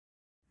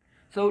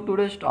So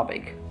today's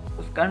topic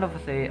is kind of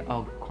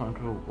a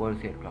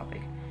controversial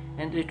topic.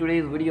 In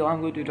today's video,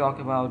 I'm going to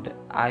talk about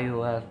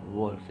iOS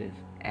versus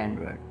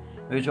Android,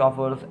 which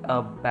offers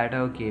a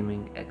better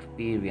gaming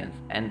experience.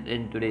 And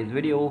in today's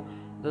video,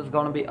 this is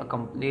gonna be a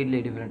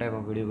completely different type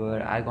of video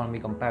where I'm gonna be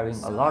comparing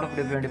a lot of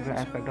different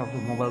aspects of the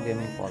mobile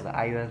gaming for the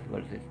iOS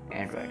versus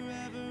Android,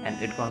 and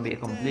it's gonna be a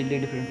completely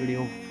different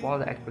video for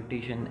the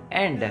expectation.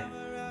 And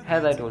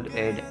as I told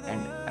Ed,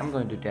 and I'm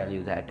going to tell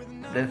you that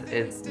this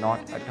is not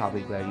a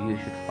topic where you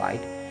should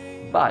fight,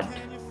 but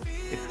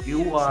if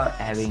you are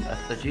having a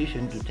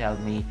suggestion to tell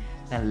me,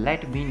 then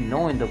let me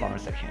know in the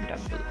comment section down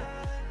below.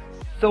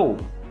 So,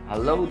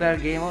 hello there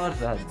gamers,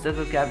 this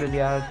is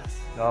captaindrs.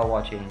 You are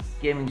watching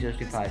Gaming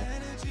Justified.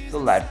 So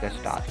let's get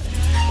started.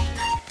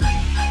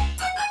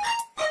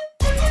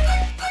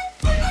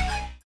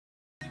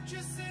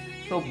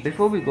 So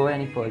before we go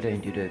any further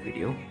into the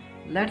video,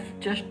 let's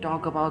just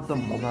talk about the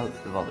mobile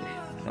evolution,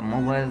 the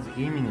mobile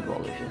gaming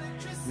evolution.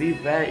 We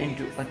were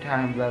into a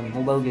time where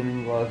mobile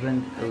gaming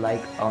wasn't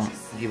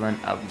given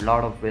a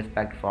lot of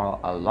respect for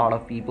a lot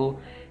of people,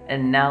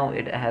 and now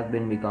it has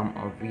been become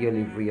a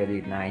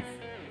really nice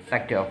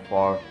sector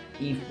for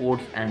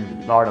esports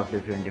and a lot of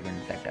different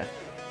sectors.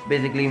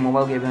 Basically,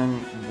 mobile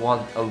gaming was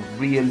a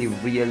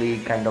really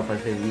kind of a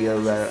severe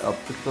where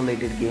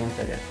pixelated games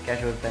such as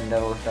casual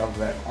and stuff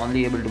were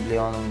only able to play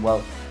on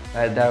mobile,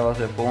 where there was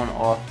a phone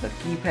or the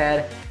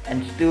keypad,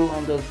 and still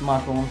on the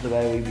smartphones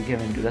where we became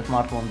into the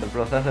smartphone, the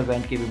processor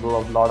went capable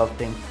of a lot of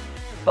things.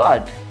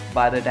 But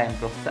by the time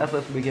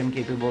processors became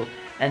capable,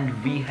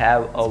 and we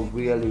have a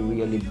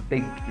really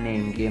big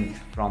name games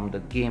from the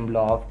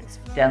Gameloft,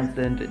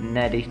 Tencent,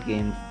 NetEase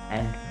Games,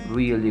 and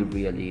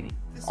really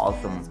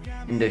awesome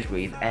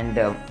industries. And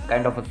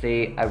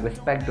I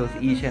respect those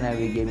each and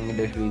every gaming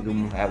industries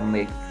who have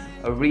made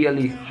a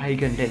really high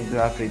content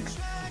graphics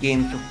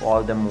games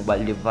for the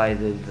mobile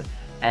devices,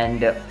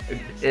 and it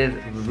is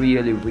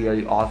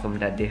really awesome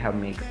that they have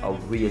made a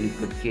really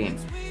good game,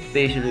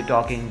 especially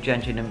talking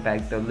Genshin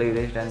Impact, the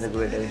latest and the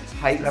greatest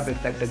high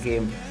graphics sector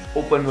game,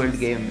 open world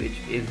game, which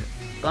is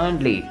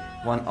currently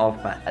one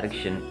of my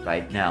addiction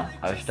right now.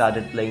 I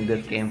started playing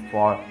this game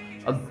for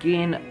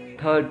again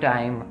third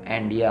time,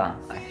 and yeah,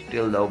 I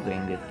still love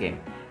playing this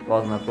game. It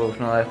was my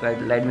personal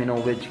aspect. Let me know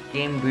which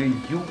game do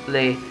you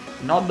play,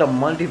 not the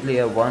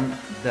multiplayer one,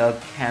 the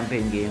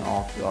campaign game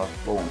of your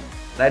phone.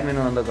 Let me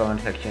know in the comment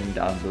section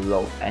down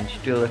below. And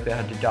still, if you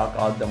have to talk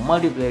about the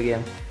multiplayer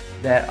games,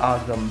 there are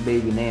some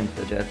big names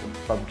such as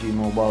PUBG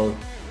Mobile,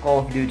 Call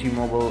of Duty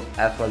Mobile,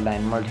 as well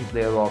as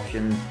multiplayer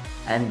options,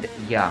 and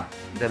yeah,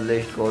 the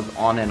list goes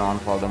on and on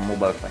for the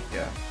mobile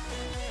sector.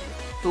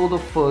 So the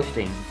first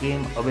thing,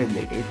 game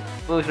availability.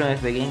 Personally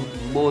speaking,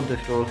 both the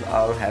stores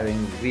are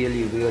having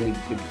really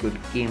good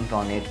games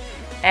on it.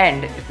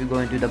 And if you go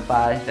into the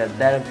past,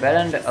 there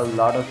weren't a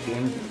lot of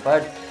games,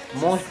 but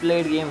most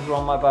played games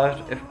from my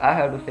past, if I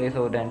have to say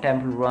so, then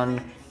Temple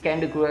Run,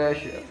 Candy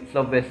Crush,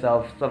 Subway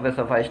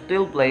Surf I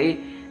still play,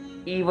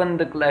 even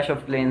the Clash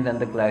of Clans and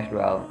the Clash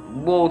Royale.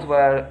 Both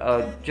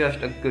were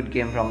just a good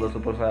game from the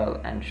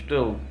Supercell, and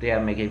still they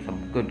are making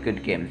some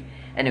good games.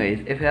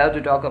 Anyways, if you have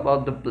to talk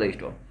about the Play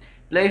Store.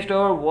 Play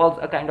Store was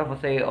a kind of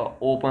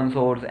open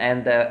source,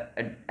 and the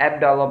app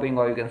developing,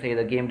 or you can say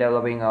the game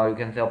developing, or you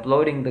can say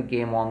uploading the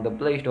game on the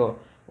Play Store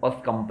was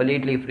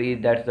completely free.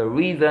 That's the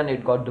reason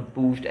it got the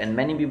boost, and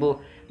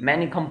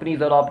many companies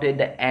adopted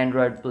the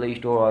Android Play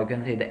Store, or you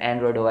can say the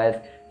Android OS.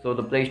 So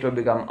the Play Store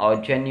become a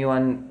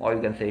genuine, or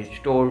you can say,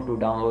 store to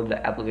download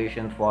the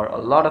applications for a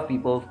lot of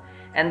people,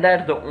 and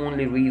that's the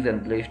only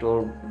reason Play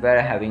Store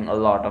were having a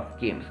lot of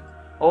games.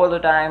 Over the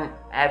time,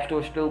 App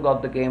Store still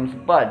got the games,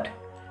 but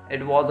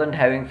it wasn't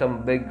having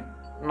some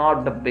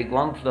not the big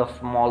ones, the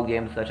small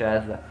games such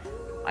as,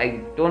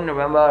 I don't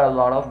remember a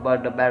lot of,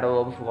 but the Battle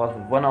Ops was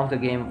one of the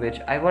games which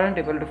I wasn't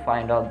able to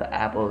find out the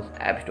Apple's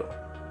App Store.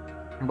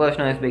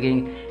 Personally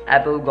speaking,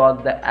 Apple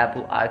got the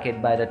Apple Arcade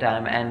by the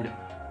time, and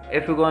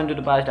if you go into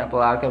the past,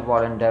 Apple Arcade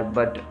wasn't there,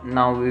 but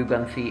now you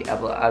can see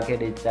Apple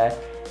Arcade is there,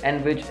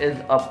 and which is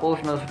a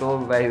personal store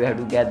where you have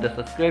to get the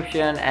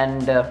subscription,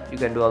 and you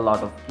can do a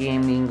lot of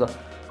gaming,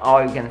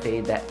 or you can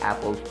say the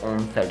Apple's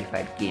own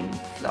certified gaming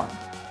slot.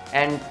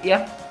 And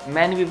yeah,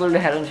 many people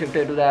hadn't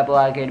shifted to the Apple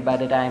Arcade by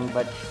the time,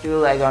 but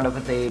still I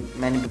say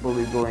many people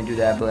will go into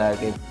the Apple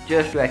Arcade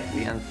just to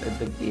experience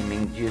the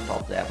gaming juice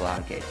of the Apple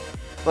Arcade.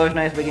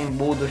 Personally speaking,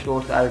 both the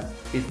stores are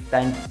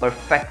designed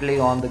perfectly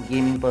on the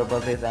gaming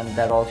purposes and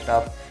that all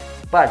stuff,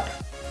 but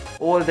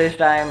over this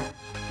time,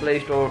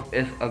 Play Store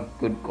is a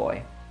good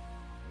guy.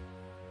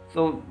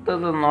 So this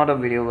is not a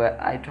video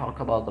where I talk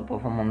about the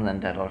performance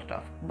and that all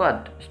stuff,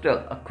 but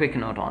still a quick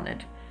note on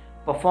it.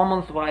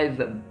 Performance wise,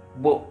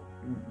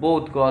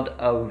 both got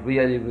a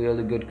really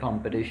good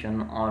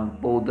competition on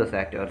both the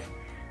sectors.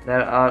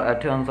 There are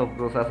a tons of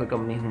processor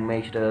companies who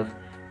make the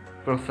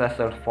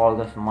processors for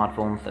the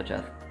smartphones such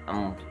as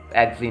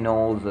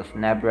Exynos, the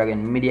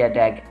Snapdragon,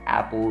 MediaTek.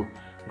 Apple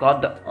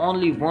got the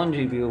only one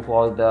GPU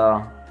for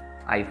the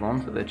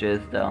iPhones, which is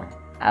the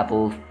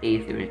Apple's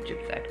A series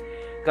chipset.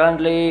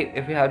 Currently,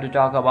 if we have to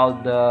talk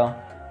about the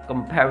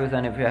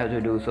comparison, if you have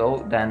to do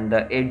so, then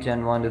the 8th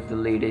Gen 1 is the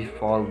latest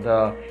for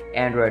the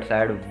Android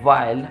side,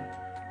 while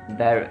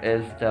there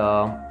is the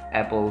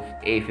Apple's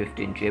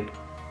A15 chip.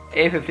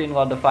 A15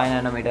 got the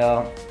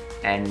 5nm,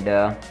 and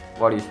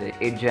what do you say,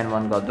 8th Gen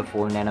 1 got the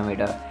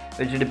 4nm,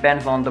 which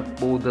depends on the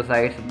both the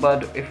sides.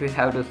 But if we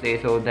have to say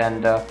so,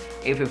 then the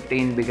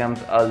A15 becomes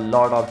a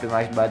lot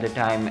optimized by the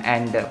time,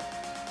 and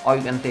or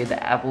you can say the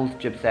Apple's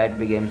chipset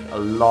becomes a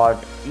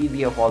lot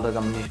easier for the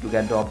companies to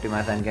get the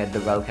optimize and get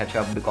the well catch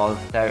up, because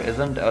there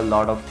isn't a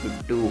lot of to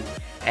do,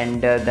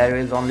 and there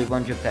is only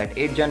one chipset.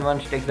 8th Gen 1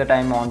 takes the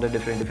time on the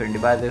different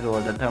devices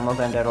or the thermal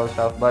center or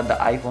stuff, but the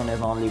iPhone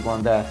is only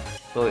one there,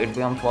 so it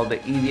becomes for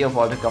the easier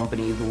for the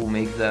companies who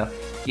makes the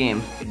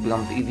games. It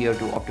becomes easier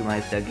to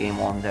optimize the game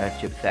on their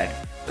chipset.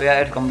 So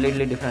yeah, it's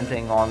completely different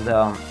thing on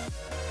the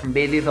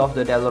basis of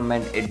the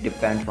development. It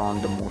depends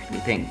on the mostly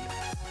things.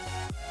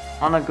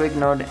 On a quick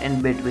note in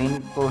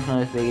between,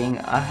 personally speaking,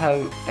 I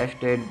have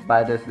tested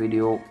by this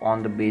video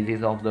on the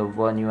basis of the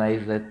One UI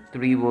is the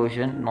 3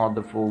 version, not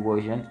the 4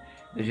 version,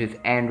 which is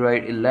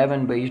Android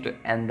 11 based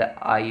and the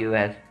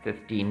iOS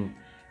 15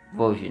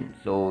 version.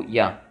 So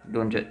yeah,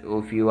 don't just,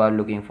 if you are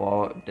looking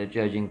for the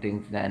judging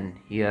things, then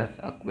here's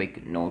a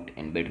quick note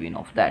in between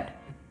of that.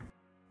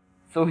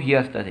 So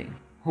here's the thing,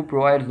 who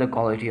provides the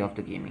quality of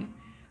the gaming?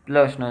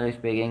 Personally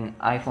speaking,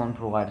 iPhone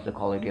provides the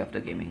quality of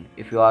the gaming.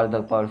 If you are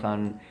the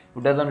person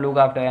who doesn't look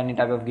after any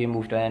type of game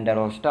booster and that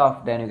all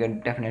stuff, then you can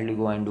definitely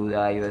go and do the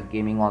iOS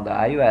gaming on the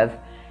iOS,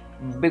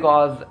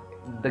 because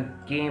the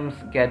games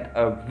get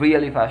a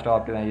really fast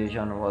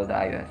optimization over the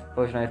iOS.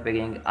 Personally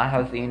speaking, I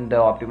have seen the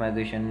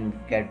optimization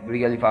get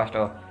really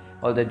faster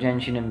or the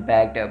Genshin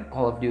Impact,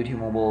 Call of Duty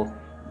Mobile,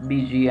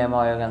 BGM,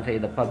 or you can say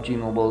the PUBG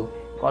Mobile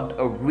got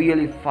a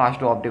really fast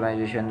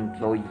optimization.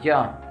 So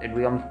yeah, it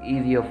becomes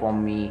easier for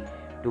me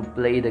to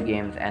play the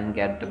games and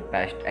get the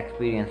best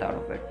experience out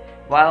of it.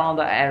 While on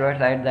the Android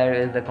side, there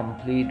is a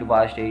complete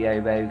vast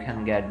area where you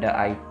can get the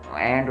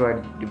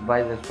Android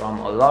devices from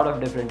a lot of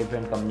different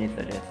companies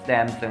such as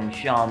Samsung,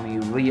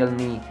 Xiaomi,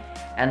 Realme,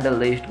 and the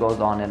list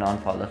goes on and on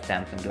for the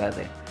Samsung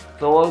devices.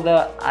 So all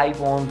the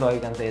iPhones, or you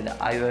can say the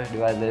iOS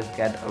devices,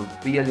 get a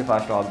really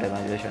fast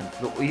optimization.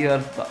 So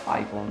here's the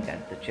iPhone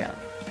get the chance.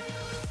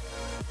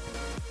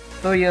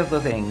 So here's the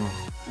thing,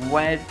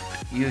 what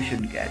you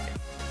should get.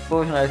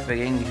 Personally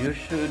speaking, you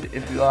should,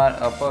 if you are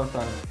a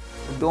person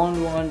who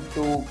don't want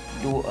to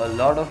do a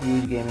lot of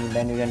huge gaming,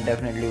 then you can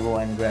definitely go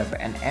and grab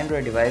an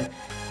Android device,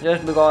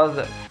 just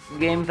because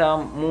games are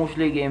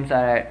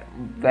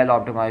well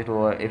optimized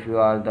over if you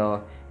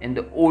are in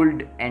the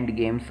old end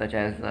games such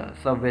as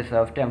Subway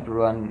Surf, Temple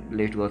Run,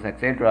 list goes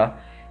etc.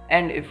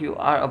 And if you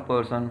are a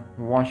person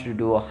who wants to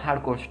do a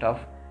hardcore stuff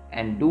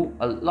and do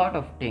a lot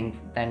of things,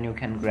 then you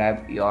can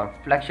grab your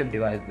flagship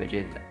device, which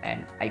is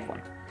an iPhone.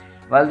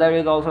 Well, there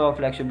is also a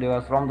flagship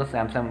device from the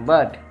Samsung,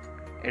 but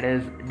it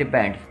is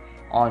depends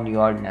on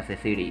your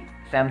necessity.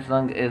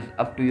 Samsung is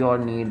up to your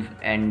needs,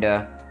 and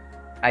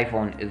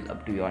iPhone is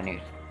up to your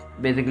needs.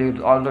 Basically, it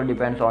also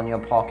depends on your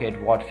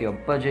pocket, what's your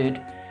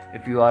budget.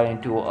 If you are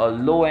into a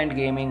low-end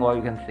gaming, or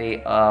you can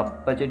say a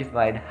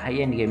budgetified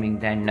high-end gaming,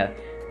 then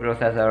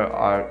processor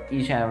or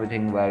each and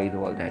everything varies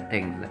all that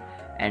things.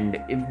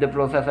 And if the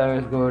processor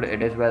is good,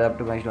 it is well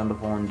optimized on the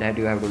phone, that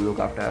you have to look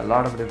after a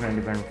lot of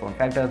different phone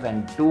factors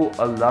and do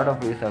a lot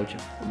of research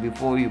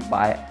before you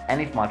buy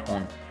any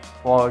smartphone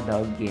for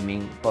the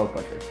gaming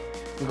purposes.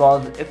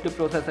 Because if the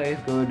processor is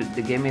good,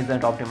 the game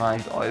isn't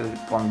optimized, or it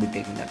won't be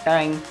taking the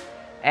time.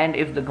 And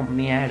if the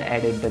company had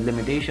added the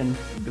limitations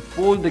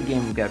before the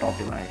game get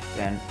optimized,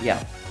 then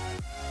yeah,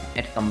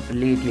 it's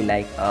completely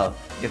like a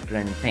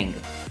different thing.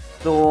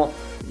 So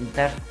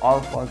that's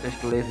all for this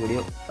today's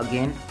video.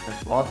 Again,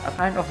 this was a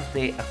kind of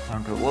a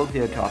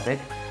controversial topic,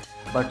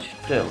 but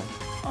still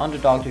I want to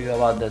talk to you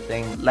about this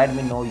thing. Let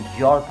me know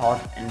your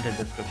thoughts in the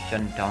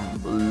description down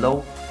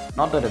below,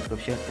 not the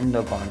description, in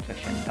the comment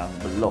section down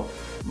below.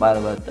 By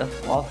the way,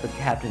 this was the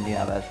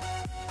captaindrs.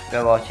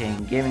 We're watching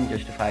Gaming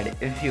Justified.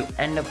 If you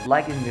end up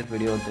liking this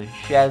video, then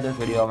share this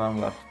video among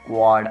your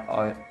squad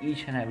or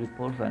each and every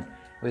person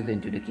who is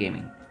into the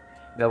gaming.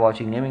 We're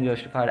watching Gaming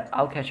Justified.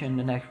 I'll catch you in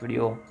the next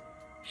video.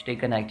 Stay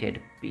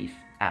connected. Peace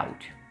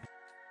out.